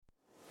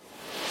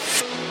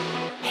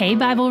Hey,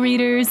 Bible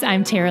readers,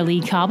 I'm Tara Lee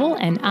Cobble,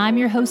 and I'm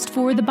your host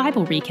for the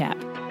Bible Recap.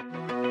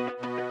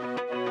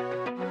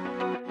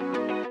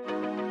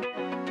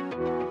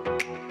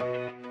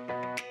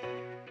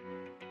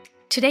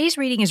 Today's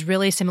reading is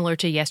really similar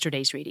to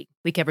yesterday's reading.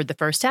 We covered the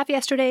first half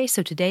yesterday,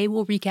 so today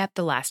we'll recap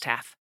the last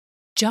half.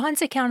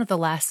 John's account of the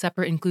Last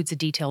Supper includes a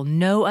detail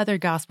no other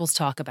Gospels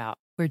talk about,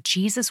 where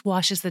Jesus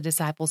washes the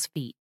disciples'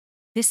 feet.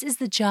 This is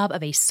the job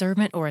of a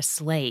servant or a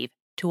slave,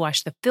 to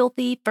wash the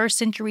filthy,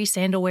 first-century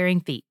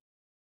sandal-wearing feet.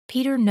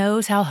 Peter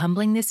knows how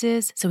humbling this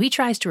is, so he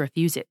tries to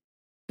refuse it.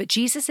 But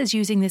Jesus is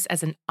using this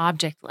as an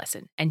object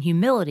lesson, and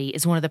humility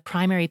is one of the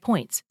primary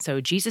points, so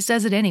Jesus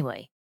does it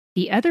anyway.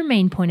 The other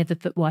main point of the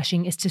foot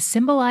washing is to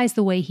symbolize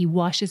the way he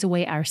washes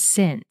away our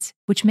sins,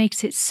 which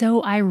makes it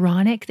so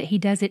ironic that he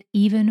does it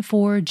even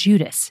for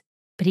Judas.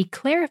 But he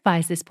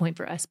clarifies this point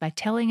for us by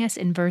telling us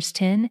in verse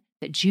 10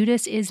 that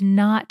Judas is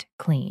not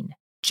clean.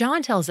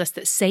 John tells us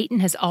that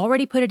Satan has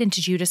already put it into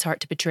Judas' heart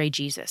to betray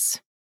Jesus.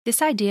 This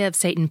idea of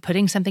Satan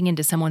putting something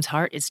into someone's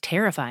heart is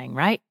terrifying,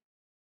 right?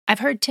 I've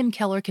heard Tim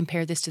Keller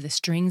compare this to the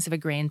strings of a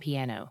grand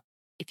piano.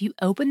 If you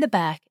open the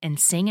back and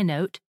sing a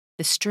note,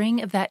 the string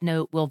of that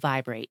note will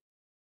vibrate.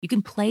 You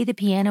can play the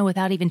piano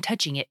without even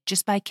touching it,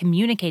 just by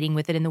communicating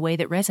with it in the way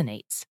that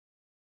resonates.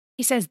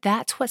 He says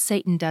that's what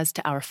Satan does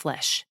to our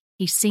flesh.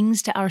 He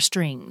sings to our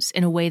strings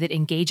in a way that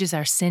engages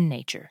our sin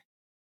nature.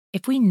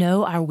 If we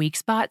know our weak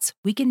spots,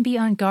 we can be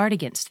on guard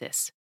against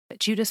this, but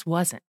Judas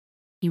wasn't.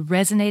 He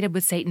resonated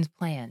with Satan's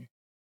plan.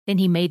 Then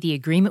he made the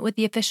agreement with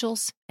the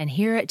officials, and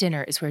here at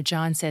dinner is where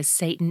John says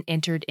Satan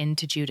entered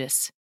into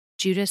Judas.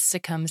 Judas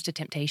succumbs to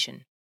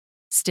temptation.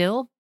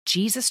 Still,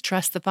 Jesus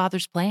trusts the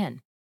Father's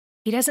plan.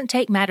 He doesn't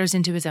take matters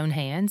into his own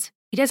hands.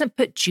 He doesn't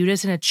put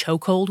Judas in a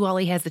chokehold while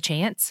he has the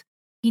chance.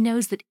 He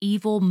knows that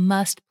evil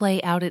must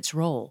play out its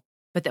role,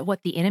 but that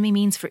what the enemy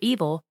means for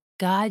evil,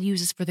 God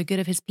uses for the good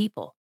of his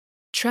people.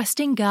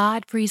 Trusting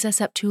God frees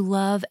us up to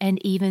love and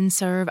even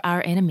serve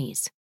our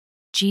enemies.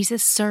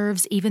 Jesus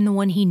serves even the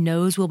one he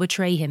knows will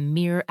betray him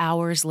mere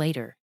hours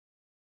later.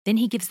 Then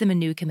he gives them a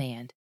new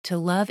command, to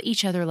love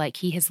each other like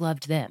he has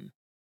loved them.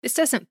 This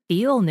doesn't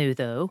feel new,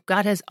 though.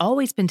 God has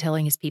always been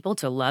telling his people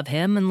to love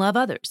him and love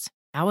others.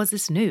 How is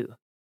this new?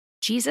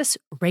 Jesus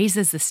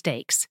raises the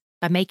stakes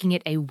by making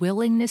it a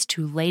willingness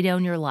to lay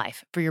down your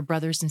life for your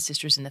brothers and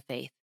sisters in the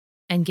faith.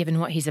 And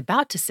given what he's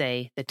about to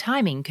say, the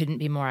timing couldn't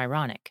be more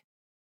ironic.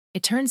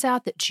 It turns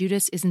out that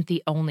Judas isn't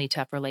the only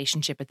tough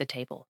relationship at the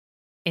table.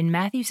 In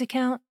Matthew's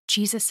account,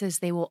 Jesus says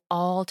they will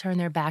all turn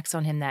their backs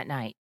on him that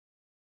night.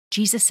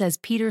 Jesus says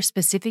Peter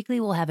specifically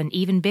will have an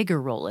even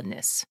bigger role in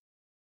this.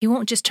 He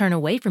won't just turn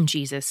away from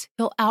Jesus,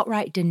 he'll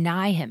outright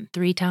deny him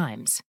 3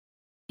 times.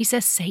 He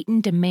says Satan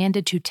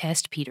demanded to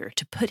test Peter,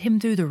 to put him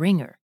through the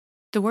ringer.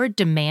 The word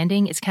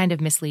demanding is kind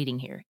of misleading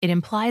here. It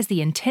implies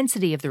the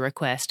intensity of the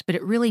request, but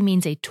it really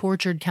means a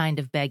tortured kind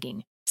of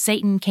begging.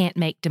 Satan can't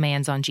make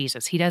demands on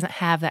Jesus. He doesn't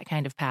have that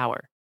kind of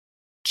power.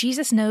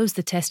 Jesus knows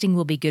the testing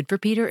will be good for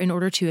Peter in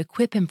order to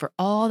equip him for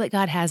all that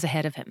God has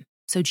ahead of him.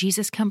 So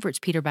Jesus comforts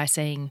Peter by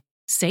saying,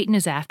 Satan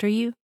is after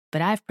you,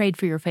 but I've prayed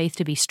for your faith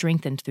to be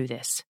strengthened through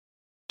this.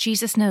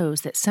 Jesus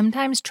knows that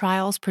sometimes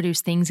trials produce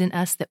things in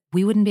us that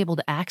we wouldn't be able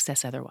to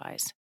access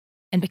otherwise.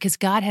 And because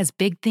God has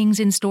big things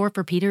in store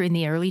for Peter in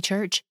the early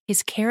church,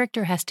 his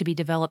character has to be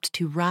developed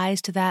to rise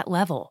to that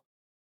level.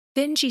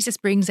 Then Jesus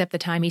brings up the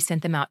time he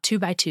sent them out 2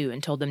 by 2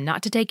 and told them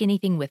not to take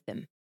anything with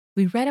them.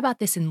 We read about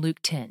this in Luke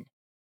 10.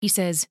 He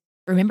says,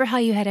 remember how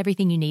you had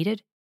everything you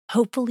needed?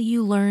 Hopefully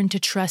you learn to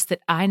trust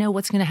that I know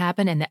what's going to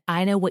happen and that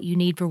I know what you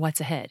need for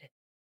what's ahead.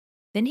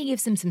 Then he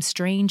gives them some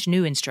strange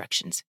new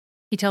instructions.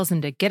 He tells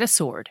them to get a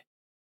sword.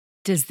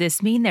 Does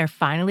this mean they're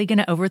finally going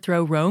to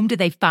overthrow Rome? Do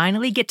they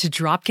finally get to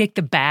dropkick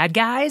the bad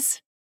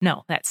guys?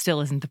 No, that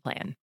still isn't the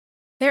plan.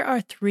 There are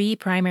 3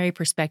 primary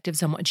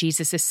perspectives on what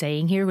Jesus is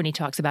saying here when he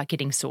talks about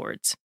getting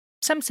swords.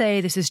 Some say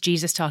this is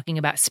Jesus talking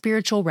about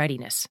spiritual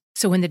readiness.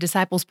 So when the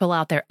disciples pull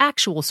out their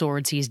actual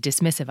swords, he's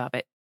dismissive of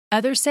it.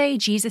 Others say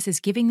Jesus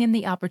is giving them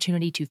the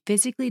opportunity to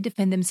physically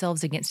defend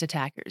themselves against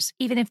attackers,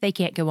 even if they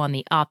can't go on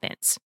the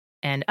offense.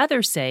 And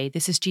others say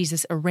this is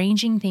Jesus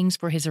arranging things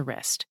for his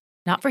arrest,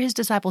 not for his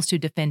disciples to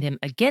defend him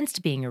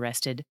against being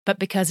arrested, but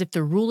because if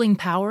the ruling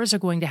powers are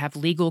going to have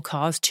legal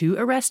cause to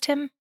arrest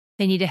him,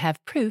 they need to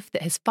have proof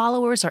that his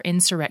followers are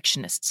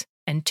insurrectionists,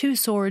 and 2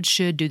 swords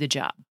should do the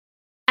job.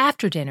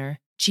 After dinner,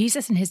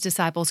 Jesus and his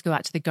disciples go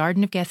out to the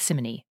Garden of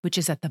Gethsemane, which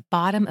is at the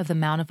bottom of the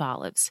Mount of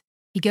Olives.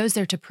 He goes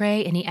there to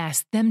pray, and he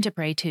asks them to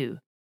pray too.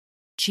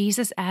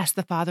 Jesus asks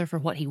the Father for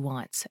what he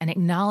wants, and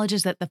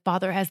acknowledges that the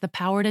Father has the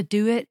power to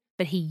do it,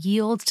 but he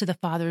yields to the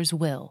Father's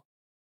will.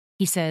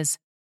 He says,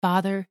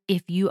 Father,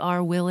 if you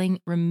are willing,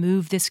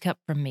 remove this cup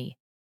from me.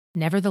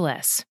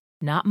 Nevertheless,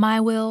 not my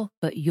will,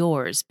 but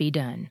yours be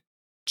done.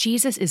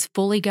 Jesus is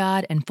fully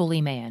God and fully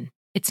man.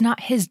 It's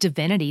not his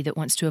divinity that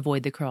wants to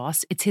avoid the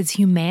cross, it's his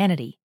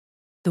humanity.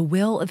 The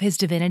will of his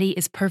divinity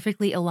is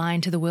perfectly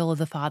aligned to the will of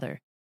the Father,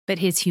 but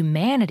his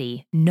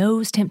humanity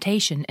knows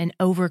temptation and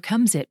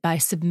overcomes it by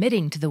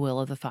submitting to the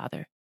will of the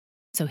Father.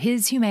 So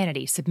his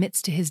humanity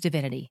submits to his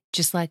divinity,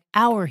 just like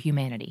our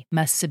humanity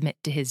must submit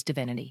to his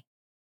divinity.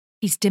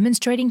 He's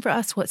demonstrating for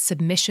us what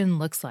submission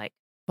looks like,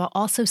 while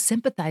also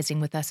sympathizing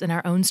with us in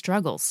our own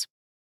struggles.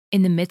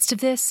 In the midst of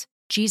this,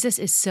 Jesus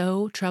is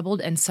so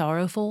troubled and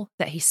sorrowful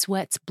that he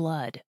sweats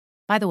blood.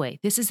 By the way,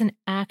 this is an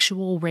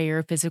actual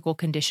rare physical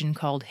condition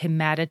called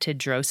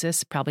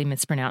hematidrosis, probably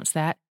mispronounced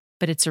that,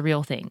 but it's a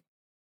real thing.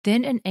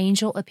 Then an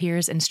angel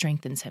appears and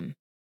strengthens him.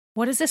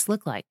 What does this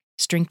look like?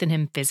 Strengthen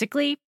him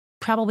physically?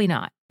 Probably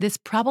not. This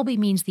probably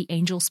means the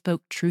angel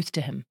spoke truth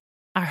to him.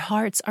 Our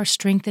hearts are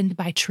strengthened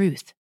by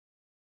truth.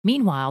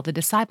 Meanwhile, the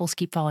disciples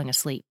keep falling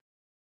asleep.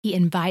 He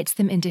invites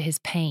them into his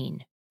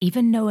pain,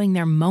 even knowing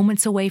they're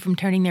moments away from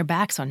turning their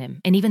backs on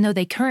him, and even though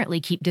they currently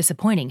keep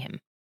disappointing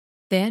him.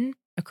 Then,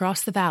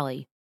 across the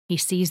valley, he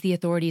sees the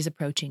authorities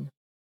approaching.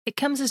 It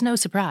comes as no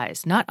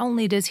surprise. Not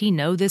only does he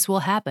know this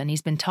will happen,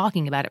 he's been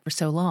talking about it for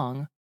so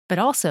long, but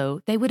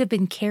also they would have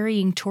been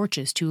carrying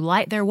torches to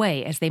light their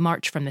way as they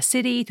march from the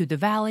city through the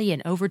valley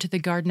and over to the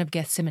Garden of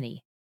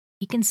Gethsemane.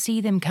 He can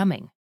see them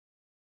coming.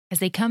 As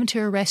they come to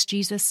arrest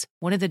Jesus,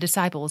 one of the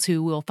disciples,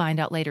 who we'll find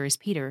out later is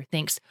Peter,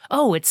 thinks,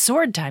 "Oh, it's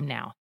sword time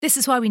now. This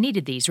is why we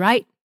needed these,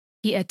 right?"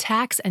 He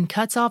attacks and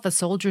cuts off a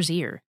soldier's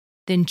ear.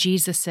 Then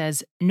Jesus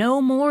says,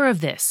 "No more of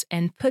this,"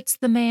 and puts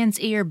the man's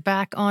ear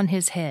back on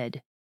his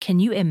head. Can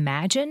you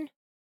imagine?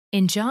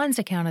 In John's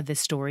account of this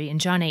story, in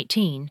John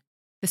 18,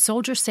 the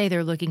soldiers say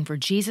they're looking for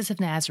Jesus of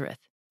Nazareth,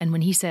 and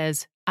when he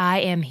says, "I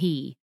am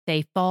he,"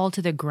 they fall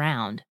to the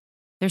ground.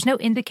 There's no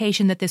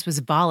indication that this was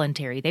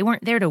voluntary. They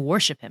weren't there to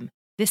worship him.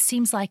 This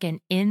seems like an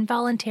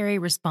involuntary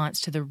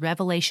response to the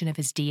revelation of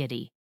his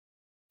deity.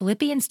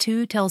 Philippians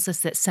 2 tells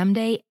us that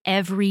someday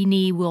every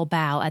knee will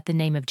bow at the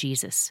name of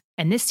Jesus,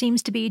 and this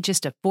seems to be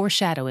just a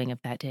foreshadowing of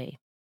that day.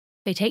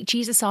 They take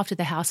Jesus off to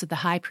the house of the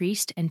high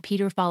priest, and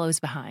Peter follows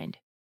behind.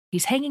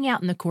 He's hanging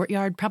out in the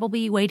courtyard,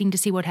 probably waiting to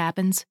see what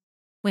happens,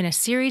 when a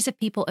series of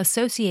people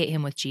associate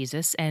him with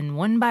Jesus, and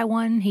one by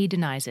one he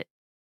denies it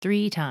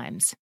 3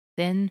 times.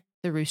 Then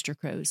the rooster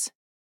crows.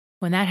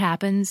 When that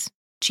happens,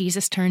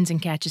 Jesus turns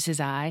and catches his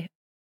eye,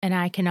 and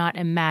I cannot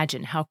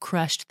imagine how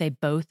crushed they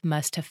both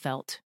must have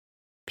felt.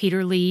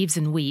 Peter leaves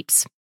and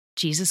weeps.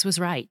 Jesus was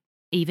right.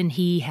 Even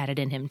he had it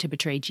in him to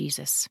betray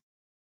Jesus.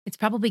 It's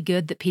probably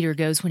good that Peter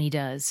goes when he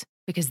does,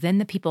 because then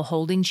the people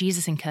holding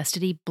Jesus in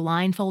custody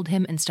blindfold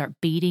him and start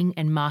beating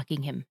and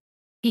mocking him.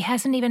 He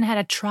hasn't even had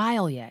a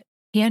trial yet.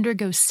 He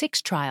undergoes 6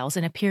 trials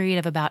in a period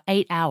of about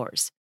 8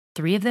 hours.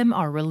 3 of them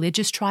are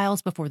religious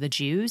trials before the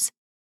Jews,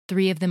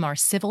 3 of them are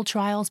civil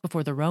trials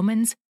before the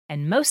Romans,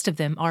 and most of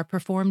them are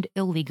performed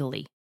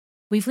illegally.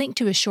 We've linked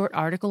to a short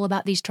article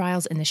about these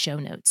trials in the show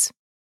notes.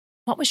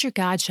 What was your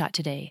God shot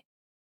today?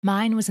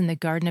 Mine was in the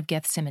Garden of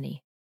Gethsemane.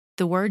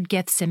 The word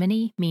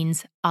Gethsemane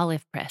means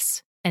olive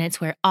press, and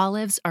it's where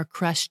olives are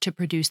crushed to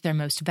produce their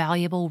most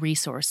valuable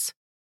resource,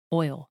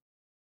 oil.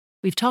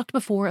 We've talked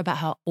before about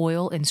how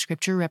oil in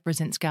Scripture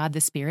represents God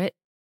the Spirit,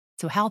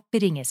 so how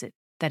fitting is it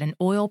that an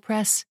oil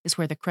press is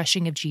where the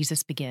crushing of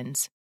Jesus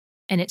begins?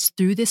 And it's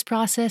through this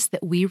process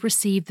that we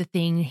receive the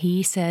thing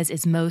he says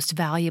is most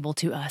valuable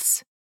to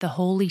us, the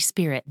Holy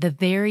Spirit, the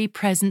very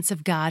presence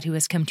of God who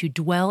has come to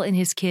dwell in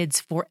his kids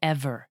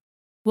forever.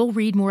 We'll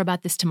read more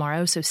about this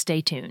tomorrow, so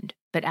stay tuned.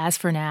 But as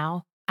for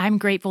now, I'm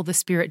grateful the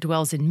Spirit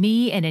dwells in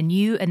me and in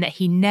you, and that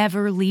he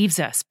never leaves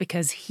us,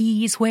 because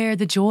he's where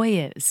the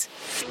joy is.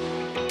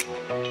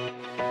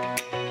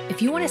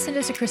 If you want to send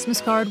us a Christmas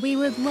card, we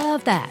would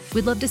love that.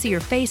 We'd love to see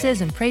your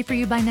faces and pray for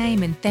you by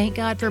name and thank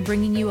God for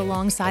bringing you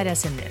alongside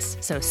us in this.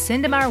 So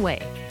send them our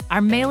way.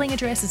 Our mailing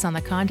address is on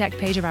the contact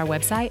page of our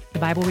website,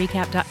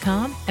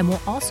 thebiblerecap.com, and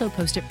we'll also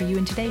post it for you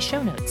in today's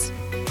show notes.